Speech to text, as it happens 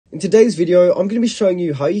In today's video, I'm going to be showing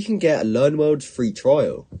you how you can get a Learnworlds free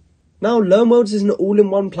trial. Now, Learnworlds is an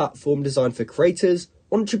all-in-one platform designed for creators,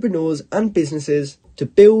 entrepreneurs and businesses to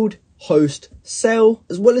build, host, sell,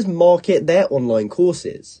 as well as market their online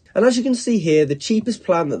courses. And as you can see here, the cheapest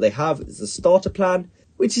plan that they have is the starter plan,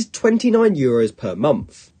 which is €29 per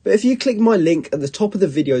month. But if you click my link at the top of the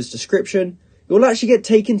video's description, you'll actually get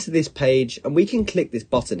taken to this page and we can click this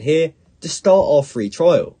button here to start our free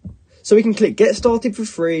trial. So we can click get started for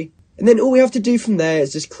free, and then all we have to do from there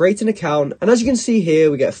is just create an account, and as you can see here,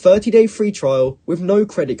 we get a 30-day free trial with no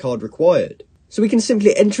credit card required. So we can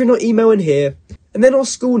simply enter in our email in here, and then our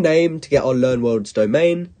school name to get our Learnworlds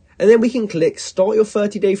domain, and then we can click start your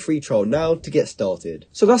 30-day free trial now to get started.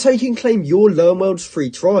 So that's how you can claim your Learnworlds free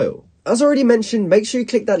trial. As already mentioned, make sure you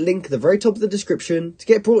click that link at the very top of the description to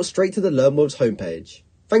get brought straight to the Learnworlds homepage.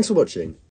 Thanks for watching.